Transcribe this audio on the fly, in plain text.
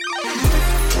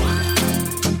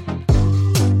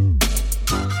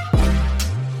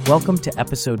Welcome to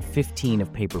episode 15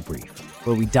 of Paper Brief,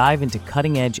 where we dive into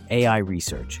cutting-edge AI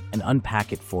research and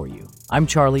unpack it for you. I'm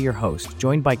Charlie, your host,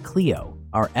 joined by Cleo,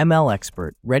 our ML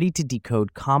expert, ready to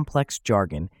decode complex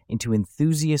jargon into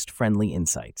enthusiast-friendly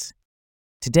insights.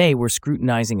 Today, we're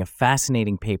scrutinizing a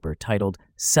fascinating paper titled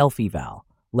SelfEval,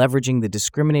 leveraging the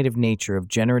discriminative nature of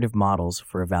generative models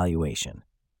for evaluation.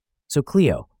 So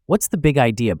Cleo, what's the big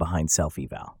idea behind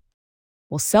SelfEval?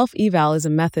 Well, SelfEval is a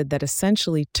method that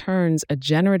essentially turns a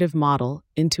generative model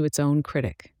into its own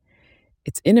critic.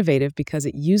 It's innovative because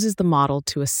it uses the model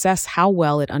to assess how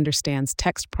well it understands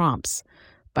text prompts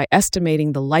by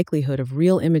estimating the likelihood of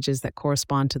real images that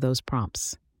correspond to those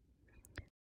prompts.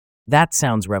 That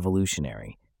sounds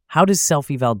revolutionary. How does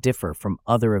SelfEval differ from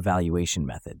other evaluation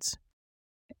methods?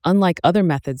 Unlike other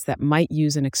methods that might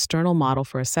use an external model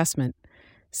for assessment,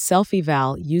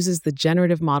 SelfEval uses the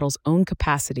generative model's own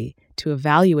capacity to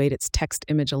evaluate its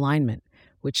text-image alignment,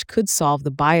 which could solve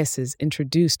the biases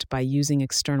introduced by using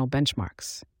external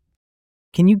benchmarks.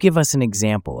 Can you give us an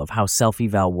example of how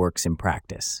SelfEval works in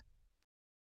practice?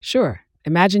 Sure.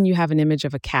 Imagine you have an image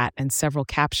of a cat and several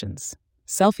captions.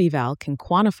 SelfEval can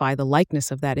quantify the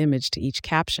likeness of that image to each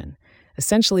caption,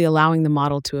 essentially allowing the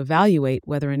model to evaluate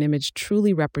whether an image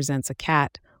truly represents a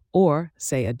cat or,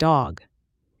 say, a dog.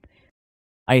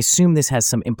 I assume this has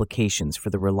some implications for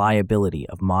the reliability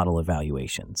of model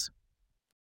evaluations.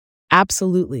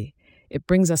 Absolutely. It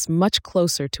brings us much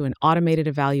closer to an automated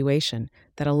evaluation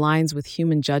that aligns with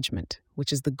human judgment,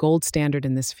 which is the gold standard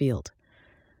in this field.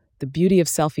 The beauty of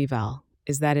SelfEval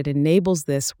is that it enables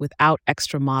this without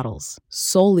extra models,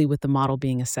 solely with the model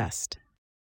being assessed.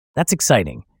 That's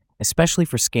exciting, especially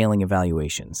for scaling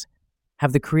evaluations.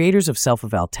 Have the creators of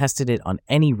SelfEval tested it on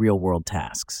any real-world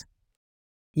tasks?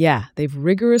 Yeah, they've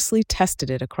rigorously tested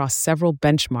it across several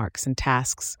benchmarks and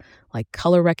tasks like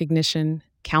color recognition,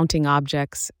 counting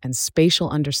objects, and spatial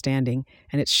understanding,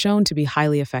 and it's shown to be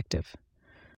highly effective.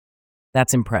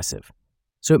 That's impressive.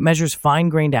 So it measures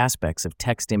fine-grained aspects of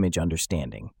text-image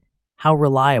understanding. How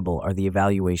reliable are the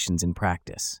evaluations in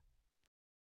practice?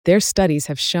 Their studies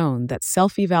have shown that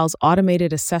SelfEval's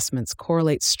automated assessments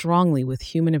correlate strongly with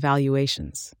human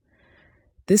evaluations.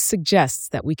 This suggests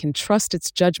that we can trust its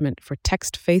judgment for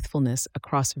text faithfulness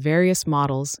across various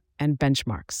models and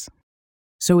benchmarks.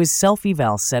 So is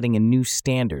SelfEval setting a new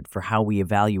standard for how we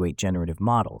evaluate generative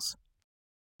models?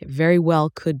 It very well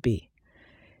could be.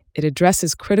 It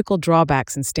addresses critical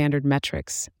drawbacks in standard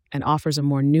metrics and offers a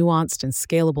more nuanced and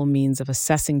scalable means of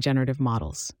assessing generative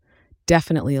models.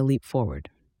 Definitely a leap forward.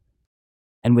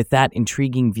 And with that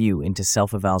intriguing view into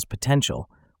SelfEval's potential,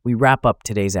 we wrap up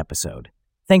today's episode.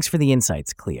 Thanks for the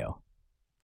insights, Cleo.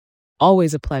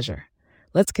 Always a pleasure.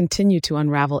 Let's continue to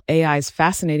unravel AI's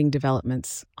fascinating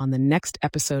developments on the next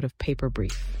episode of Paper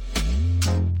Brief.